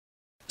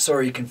So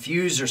are you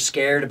confused or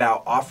scared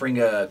about offering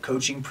a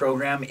coaching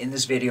program? In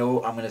this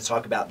video, I'm going to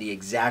talk about the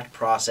exact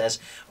process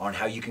on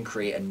how you can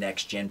create a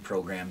next gen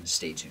program.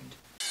 Stay tuned.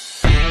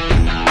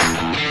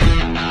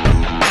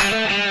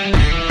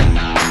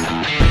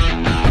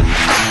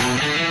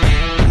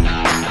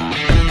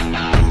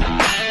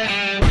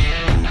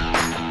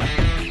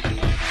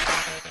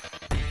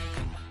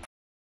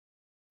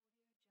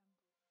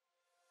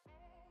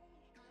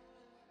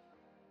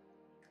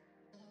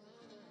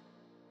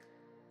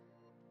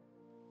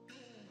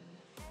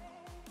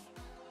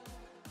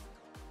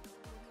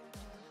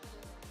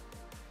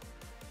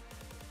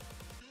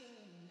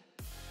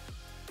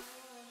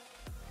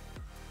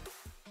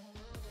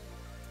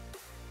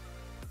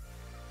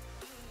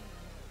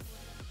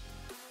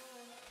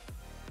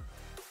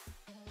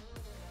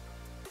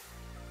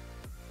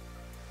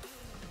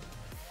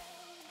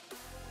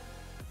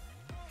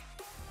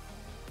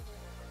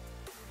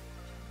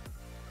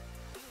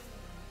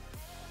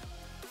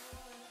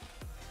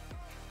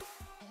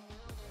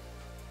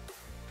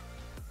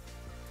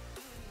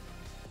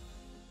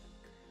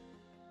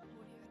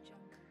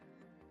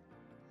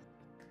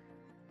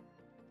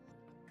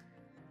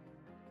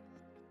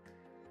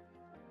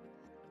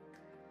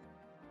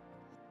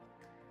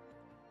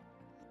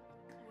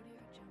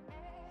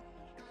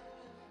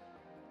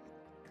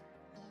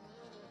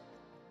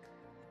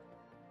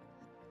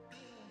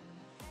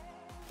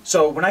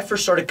 So when I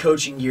first started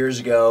coaching years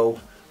ago,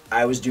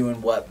 I was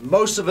doing what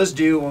most of us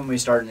do when we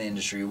start in the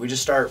industry. We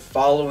just start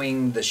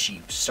following the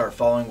sheep, start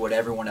following what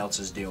everyone else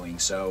is doing.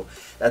 So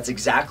that's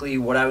exactly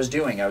what I was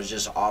doing. I was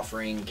just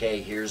offering,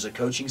 okay, here's a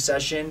coaching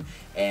session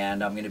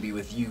and I'm going to be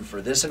with you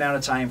for this amount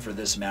of time for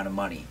this amount of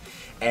money.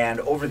 And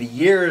over the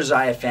years,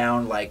 I have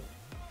found like,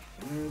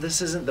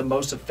 this isn't the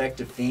most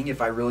effective thing if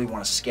I really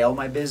want to scale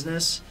my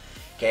business.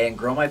 Okay, and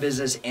grow my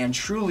business and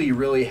truly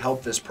really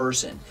help this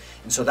person.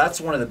 And so that's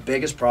one of the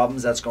biggest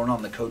problems that's going on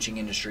in the coaching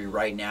industry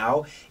right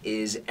now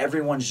is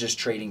everyone's just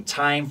trading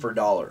time for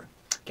dollar.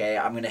 Okay,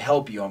 I'm going to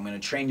help you. I'm going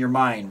to train your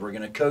mind. We're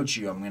going to coach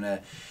you. I'm going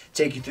to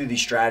take you through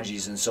these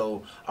strategies. And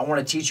so I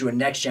want to teach you a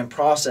next gen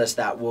process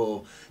that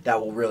will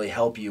really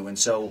help you. And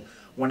so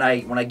when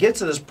I get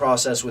to this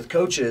process with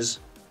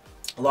coaches,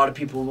 a lot of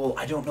people will,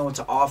 I don't know what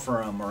to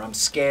offer them, or I'm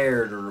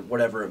scared, or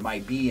whatever it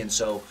might be. And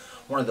so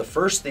one of the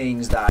first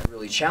things that I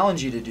really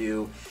challenge you to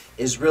do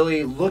is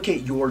really look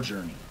at your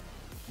journey.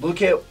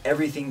 Look at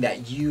everything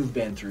that you've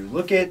been through.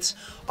 Look at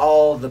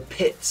all the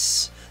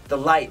pits, the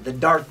light, the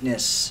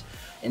darkness,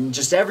 and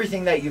just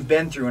everything that you've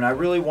been through. And I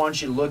really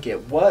want you to look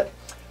at what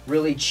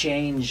really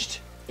changed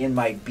in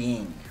my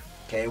being.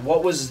 Okay,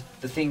 what was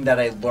the thing that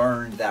I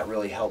learned that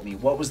really helped me?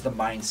 What was the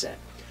mindset?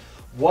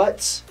 What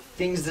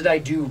things did I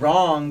do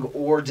wrong,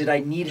 or did I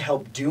need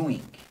help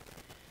doing?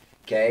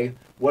 Okay,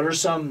 what are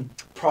some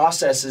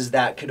processes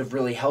that could have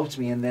really helped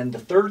me? And then the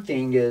third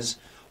thing is,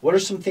 what are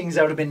some things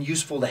that would have been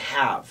useful to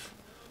have?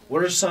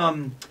 What are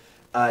some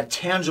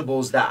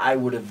tangibles that I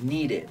would have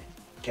needed?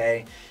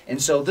 Okay,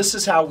 and so this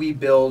is how we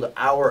build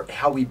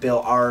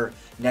our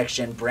next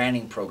gen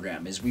branding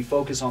program. Is we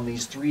focus on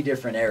these three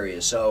different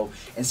areas. So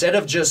instead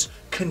of just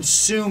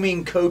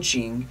consuming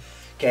coaching,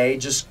 okay,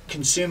 just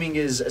consuming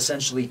is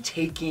essentially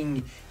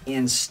taking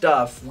in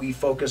stuff. We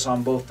focus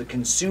on both the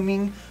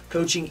consuming,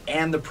 coaching,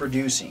 and the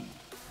producing.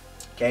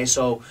 Okay,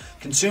 so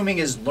consuming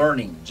is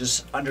learning,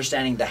 just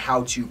understanding the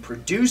how to.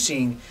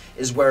 Producing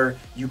is where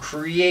you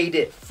create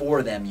it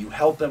for them. You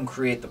help them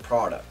create the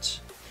product.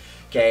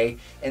 Okay,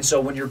 and so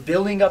when you're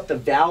building up the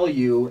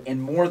value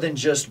in more than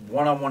just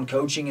one-on-one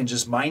coaching and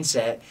just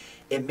mindset,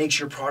 it makes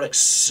your product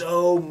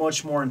so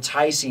much more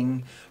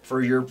enticing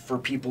for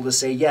people to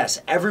say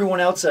yes. Everyone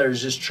else that is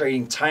just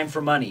trading time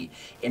for money,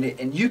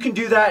 and you can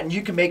do that, and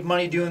you can make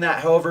money doing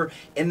that. However,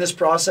 in this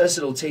process,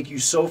 it'll take you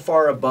so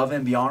far above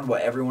and beyond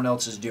what everyone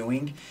else is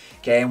doing.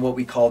 Okay, and what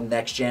we call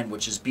next gen,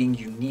 which is being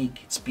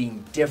unique. It's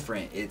being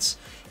different. It's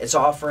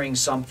offering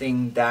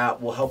something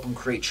that will help them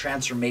create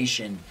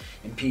transformation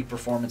and peak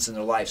performance in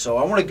their life. So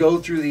I want to go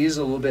through these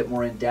a little bit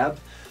more in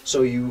depth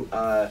so you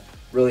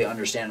really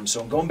understand them. So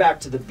I'm going back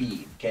to the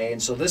B, okay?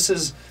 And so this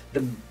is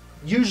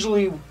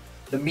usually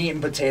the meat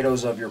and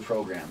potatoes of your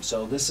program.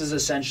 So this is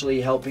essentially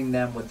helping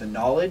them with the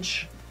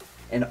knowledge,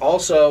 and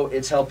also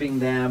it's helping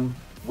them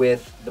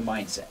with the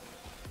mindset,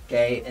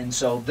 okay? And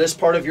so this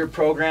part of your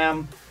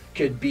program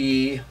could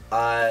be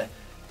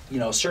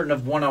certain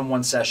of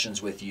one-on-one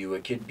sessions with you.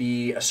 It could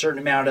be a certain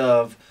amount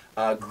of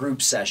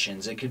group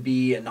sessions. It could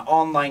be an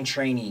online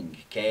training,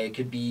 okay? It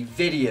could be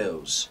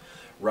videos,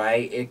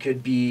 right? It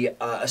could be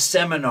a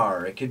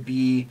seminar. It could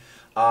be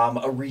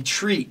a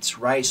retreat,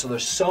 right? So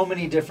there's so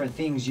many different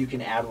things you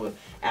can add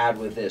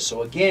with this.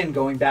 So again,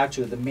 going back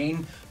to it, the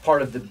main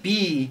part of the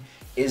B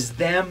is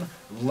them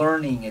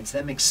learning. It's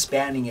them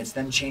expanding. It's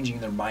them changing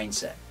their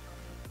mindset,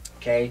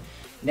 okay?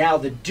 Now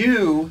the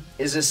do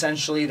is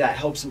essentially that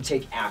helps them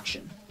take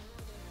action,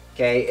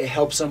 okay? It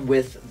helps them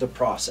with the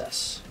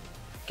process,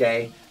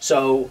 okay?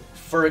 So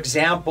for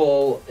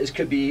example, it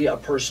could be a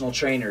personal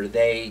trainer.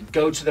 They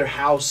go to their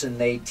house and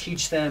they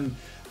teach them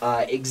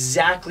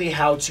exactly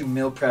how to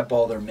meal prep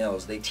all their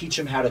meals. They teach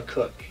them how to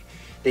cook.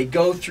 they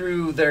go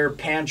through their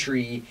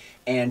pantry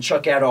and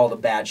chuck out all the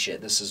bad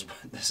shit. This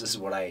is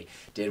what I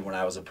did when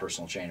I was a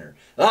personal trainer.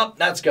 Oh,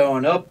 that's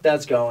going. Oh,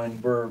 that's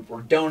going. We're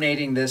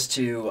donating this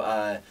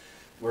to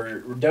we're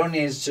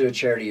donating this to a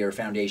charity or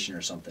foundation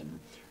or something,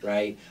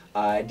 right?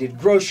 I did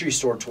grocery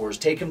store tours.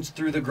 Take them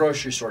through the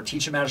grocery store.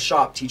 Teach them how to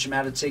shop. Teach them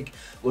how to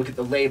look at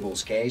the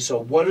labels. Okay. So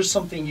what is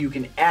something you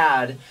can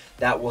add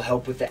that will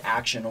help with the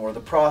action or the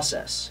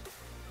process?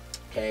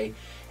 Okay.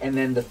 And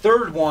then the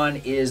third one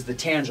is the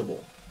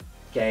tangible.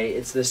 Okay,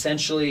 it's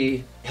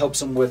essentially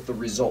helps them with the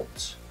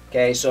results.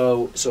 Okay,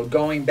 so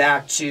going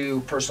back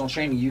to personal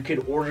training, you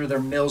could order their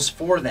meals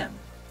for them,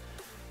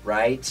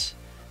 right?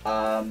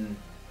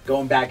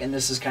 Going back, and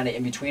this is kind of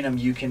in between them,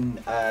 you can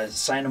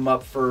sign them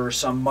up for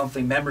some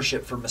monthly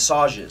membership for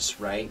massages,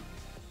 right?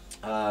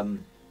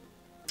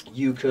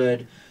 You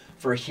could,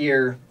 for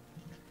here,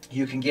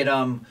 you can get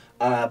them,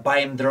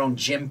 buy them their own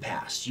gym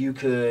pass. You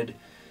could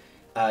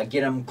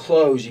get them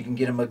clothes, you can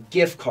get them a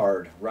gift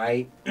card,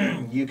 right?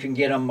 You can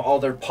get them all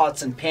their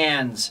pots and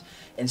pans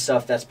and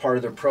stuff that's part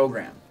of their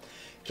program,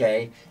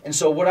 okay? And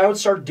so what I would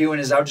start doing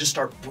is I would just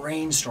start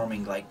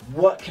brainstorming, like,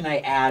 what can I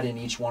add in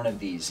each one of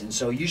these? And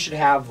so you should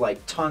have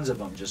like tons of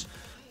them, just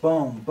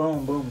boom,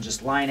 boom, boom,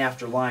 just line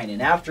after line.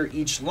 And after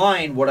each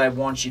line, what I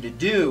want you to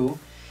do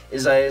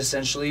is I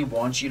essentially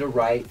want you to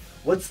write,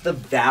 what's the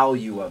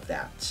value of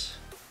that?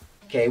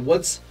 Okay,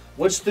 what's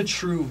the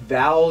true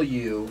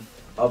value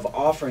of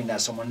offering that to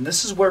someone? And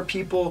this is where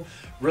people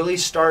really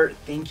start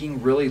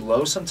thinking really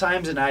low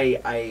sometimes, and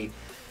I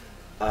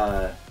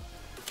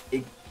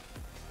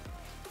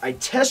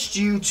test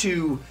you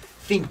to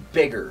think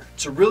bigger,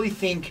 to really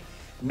think,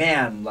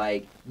 man,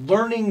 like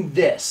learning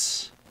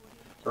this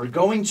or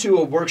going to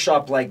a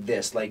workshop like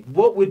this, like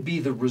what would be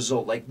the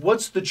result? Like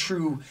what's the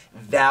true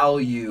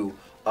value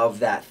of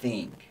that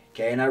thing?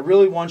 Okay, and I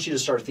really want you to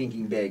start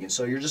thinking big. And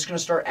so you're just going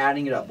to start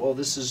adding it up. Well,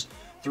 this is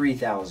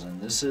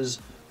 3,000. This is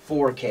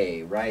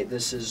 4K, right?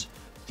 This is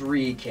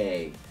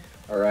 3K,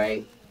 all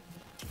right?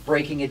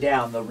 Breaking it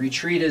down, the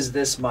retreat is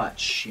this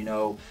much, you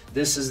know,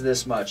 this is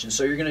this much. And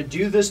so you're going to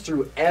do this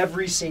through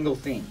every single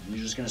thing. You're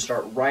just going to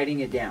start writing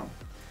it down,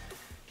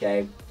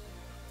 okay?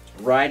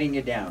 Writing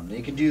it down.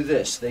 They can do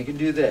this, they can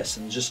do this,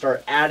 and just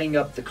start adding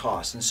up the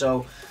cost. And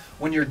so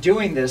when you're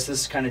doing this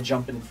is kind of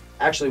jumping,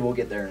 actually we'll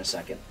get there in a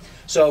second.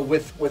 So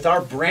with our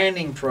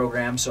branding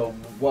program, so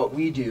what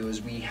we do is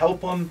we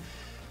help them,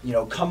 you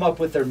know, come up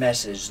with their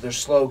message, their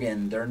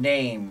slogan, their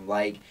name,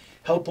 like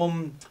help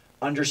them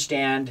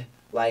understand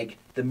like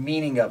the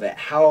meaning of it,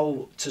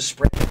 how to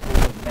spread it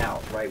word of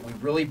mouth, right? We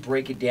really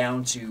break it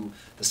down to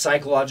the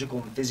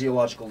psychological and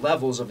physiological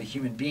levels of a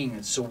human being.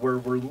 And so we're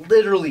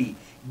literally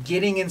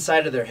getting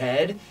inside of their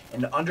head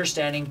and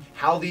understanding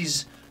how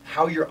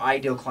your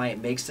ideal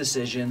client makes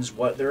decisions,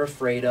 what they're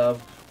afraid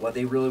of, what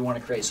they really want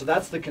to create. So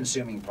that's the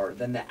consuming part.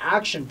 Then the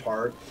action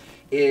part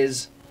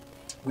is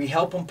we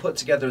help them put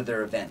together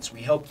their events.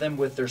 We help them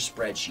with their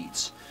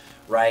spreadsheets,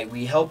 right?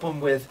 We help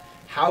them with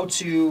how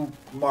to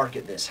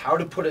market this, how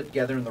to put it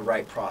together in the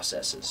right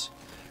processes,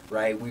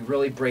 right? We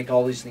really break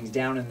all these things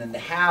down. And then the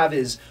have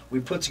is we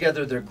put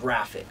together their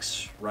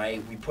graphics,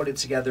 right? We put it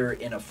together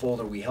in a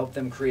folder. We help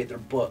them create their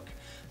book,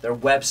 their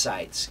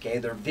websites, okay,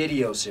 their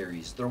video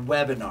series, their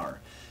webinar.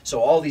 So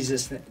all these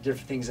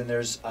different things, and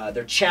there's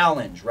their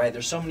challenge, right?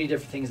 There's so many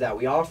different things that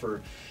we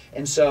offer.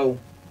 And so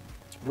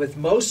with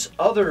most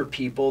other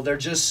people, they're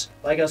just,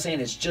 like I was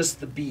saying, it's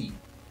just the B.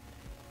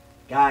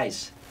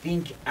 Guys,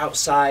 think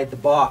outside the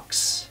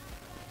box.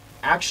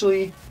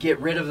 Actually, get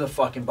rid of the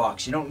fucking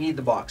box. You don't need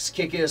the box.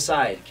 Kick it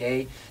aside,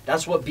 okay?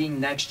 That's what being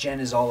next gen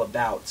is all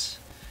about,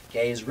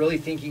 okay? Is really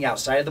thinking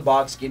outside the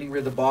box, getting rid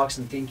of the box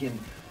and thinking,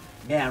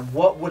 man,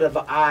 what would have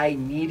I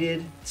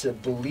needed to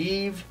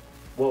believe?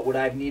 What would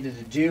I have needed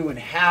to do and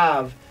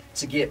have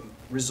to get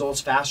results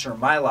faster in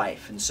my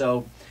life? And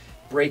so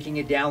breaking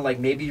it down, like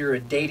maybe you're a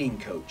dating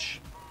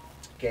coach.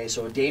 Okay,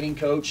 so a dating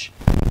coach,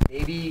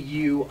 maybe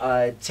you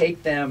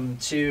take them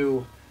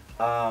to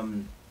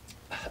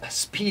a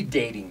speed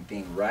dating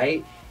thing,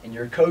 right? And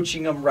you're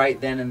coaching them right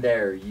then and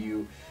there.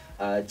 You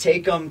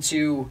take them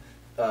to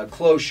a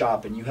clothes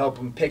shop and you help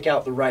them pick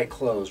out the right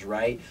clothes,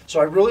 right? So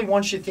I really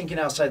want you thinking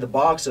outside the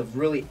box of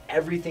really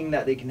everything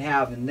that they can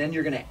have, and then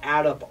you're going to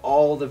add up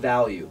all the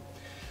value.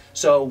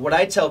 So what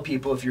I tell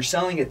people, if you're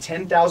selling a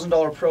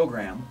 $10,000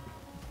 program,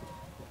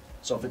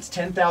 so if it's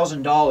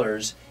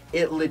 $10,000,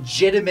 it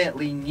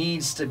legitimately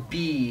needs to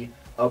be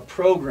a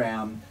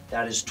program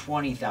that is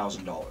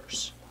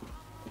 $20,000.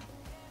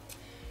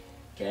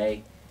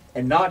 Okay?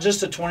 And not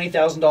just a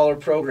 $20,000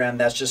 program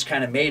that's just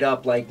kind of made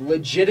up, like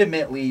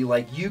legitimately,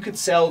 like you could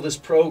sell this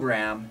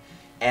program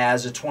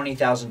as a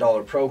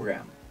 $20,000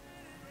 program.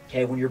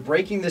 Okay, when you're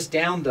breaking this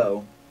down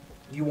though,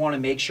 you want to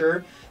make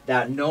sure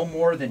that no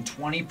more than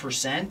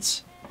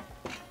 20%,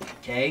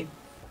 okay,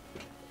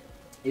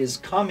 is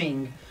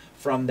coming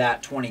from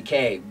that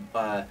 20K.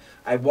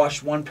 I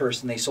watched one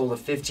person, they sold a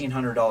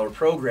 $1,500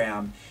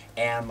 program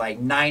and like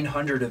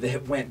 900 of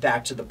it went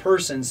back to the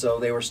person, so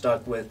they were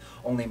stuck with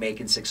only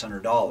making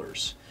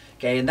 $600.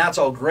 Okay, and that's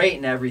all great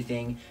and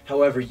everything.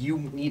 However, you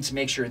need to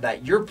make sure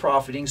that you're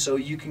profiting so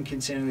you can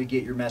continually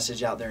get your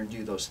message out there and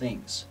do those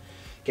things.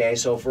 Okay,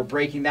 so if we're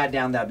breaking that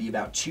down, that'd be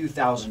about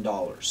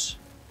 $2,000.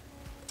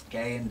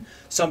 Okay, and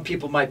some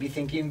people might be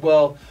thinking,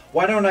 well,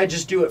 why don't I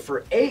just do it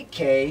for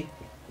 $8K,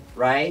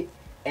 right?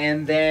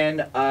 And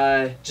then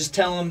just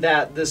tell them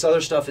that this other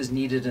stuff is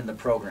needed in the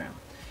program.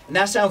 And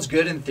that sounds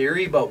good in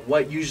theory, but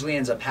what usually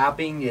ends up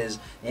happening is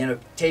they end up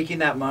taking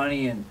that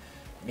money and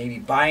maybe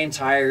buying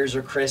tires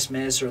or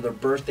Christmas or their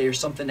birthday or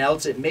something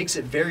else. It makes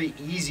it very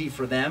easy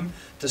for them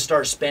to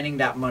start spending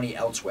that money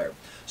elsewhere.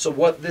 So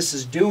what this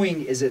is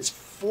doing is it's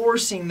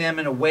forcing them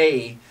in a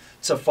way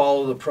to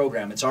follow the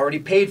program. It's already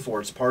paid for.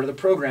 It's part of the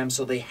program,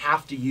 so they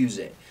have to use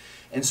it.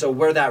 And so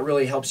where that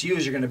really helps you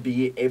is you're going to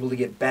be able to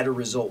get better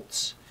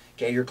results.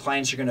 Okay, your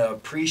clients are going to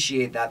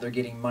appreciate that they're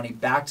getting money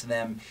back to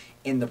them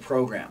in the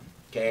program.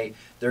 Okay,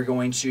 they're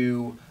going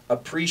to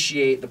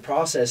appreciate the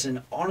process,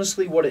 and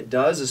honestly what it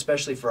does,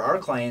 especially for our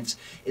clients,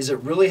 is it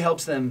really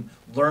helps them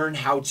learn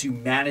how to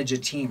manage a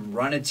team,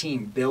 run a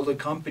team, build a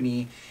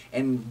company,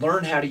 and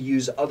learn how to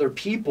use other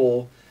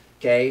people,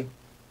 okay,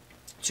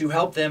 to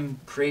help them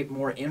create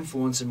more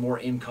influence and more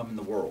income in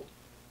the world.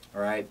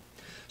 All right,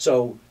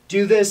 so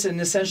do this, and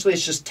essentially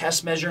it's just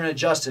test, measure, and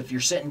adjust. If you're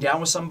sitting down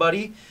with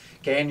somebody,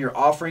 okay, and you're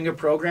offering a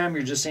program,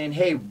 you're just saying,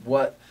 hey,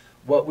 what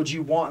would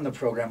you want in the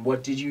program?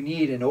 What did you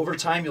need? And over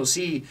time, you'll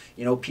see,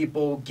 you know,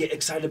 people get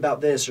excited about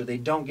this or they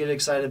don't get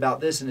excited about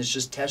this, and it's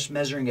just test,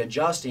 measuring,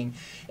 adjusting.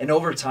 And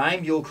over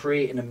time, you'll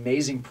create an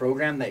amazing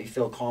program that you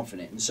feel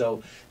confident. And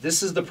so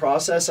this is the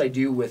process I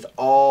do with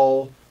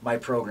all my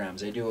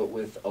programs. I do it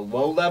with a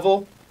low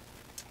level,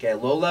 okay,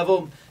 low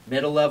level,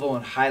 middle level,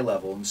 and high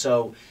level. And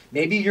so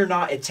maybe you're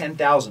not at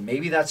 10,000.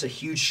 Maybe that's a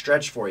huge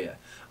stretch for you.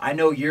 I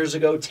know years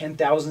ago,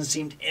 10,000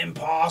 seemed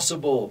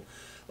impossible.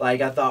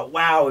 Like I thought,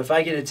 wow, if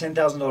I get a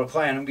 $10,000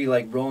 client, I'm going to be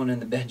like rolling in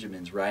the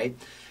Benjamins, right?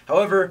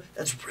 However,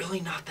 that's really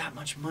not that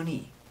much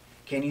money.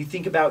 Can you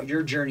think about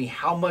your journey?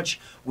 How much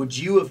would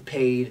you have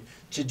paid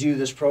to do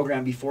this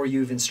program before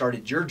you even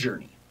started your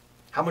journey?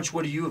 How much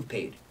would you have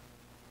paid?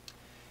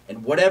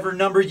 And whatever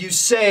number you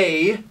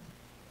say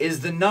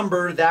is the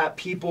number that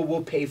people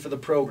will pay for the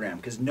program,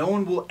 because no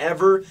one will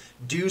ever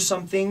do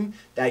something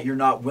that you're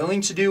not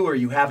willing to do or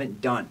you haven't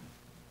done.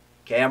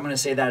 Okay, I'm going to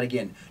say that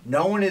again.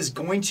 No one is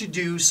going to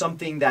do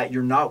something that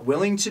you're not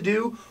willing to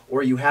do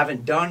or you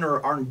haven't done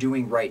or aren't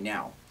doing right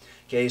now.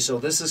 Okay, so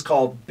this is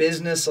called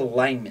business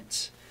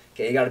alignment.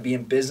 Okay, you got to be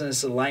in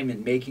business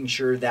alignment, making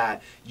sure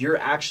that you're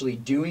actually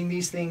doing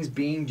these things,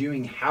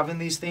 having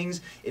these things,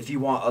 if you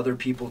want other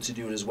people to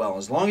do it as well.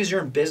 As long as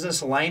you're in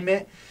business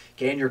alignment,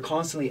 okay, and you're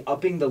constantly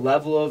upping the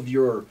level of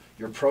your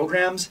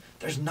programs,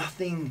 there's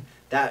nothing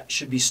that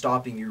should be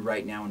stopping you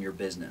right now in your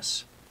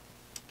business.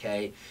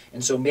 Okay,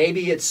 and so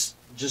maybe it's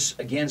just,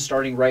 again,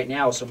 starting right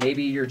now. So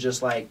maybe you're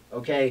just like,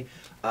 okay,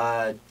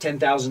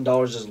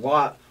 $10,000 is a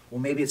lot. Well,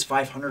 maybe it's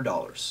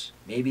 $500.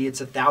 Maybe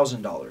it's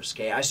 $1,000.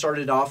 Okay, I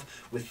started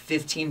off with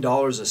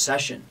 $15 a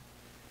session.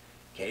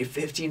 Okay,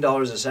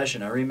 $15 a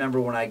session. I remember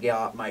when I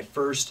got my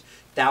first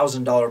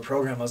 $1,000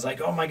 program, I was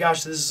like, oh my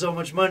gosh, this is so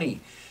much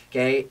money.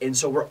 Okay, and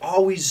so we're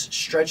always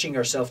stretching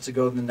ourselves to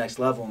go to the next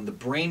level, and the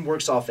brain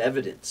works off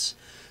evidence.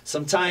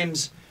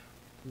 Sometimes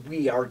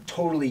we are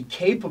totally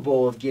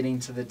capable of getting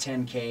to the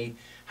 10K.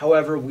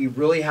 However, we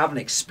really haven't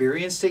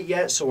experienced it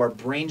yet, so our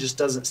brain just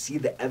doesn't see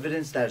the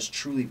evidence that it's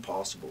truly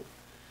possible.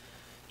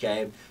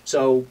 Okay,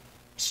 so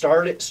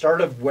start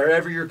of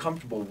wherever you're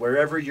comfortable,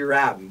 wherever you're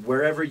at,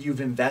 wherever you've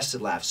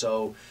invested last.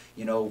 So,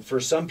 you know, for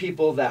some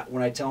people that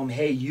when I tell them,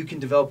 hey, you can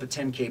develop a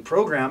 10K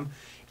program,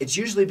 it's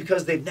usually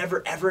because they've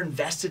never ever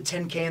invested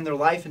 10K in their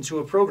life into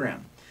a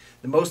program.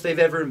 The most they've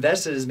ever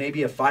invested is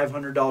maybe a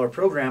 $500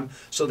 program,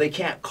 so they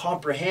can't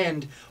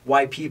comprehend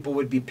why people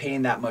would be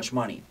paying that much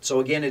money. So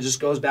again, it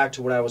just goes back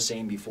to what I was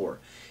saying before,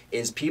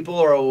 is people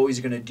are always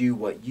going to do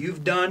what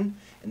you've done,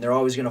 and they're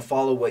always going to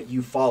follow what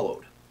you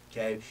followed.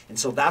 Okay, and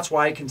so that's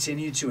why I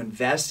continue to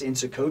invest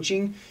into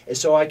coaching,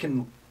 is so I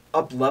can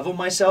up-level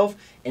myself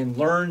and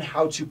learn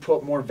how to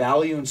put more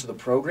value into the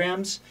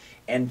programs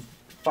and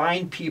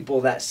find people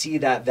that see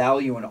that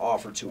value and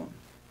offer to them.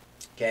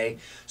 Okay,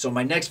 so in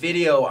my next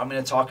video, I'm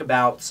going to talk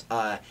about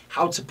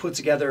how to put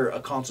together a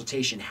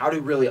consultation, how to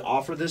really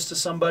offer this to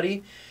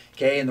somebody,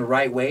 okay, in the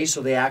right way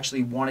so they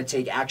actually want to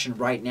take action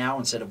right now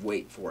instead of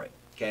wait for it.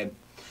 Okay,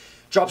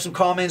 drop some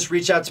comments,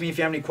 reach out to me if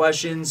you have any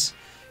questions.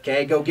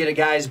 Okay, go get it,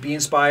 guys. Be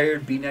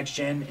inspired, be next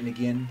gen, and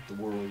again, the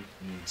world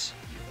needs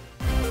you.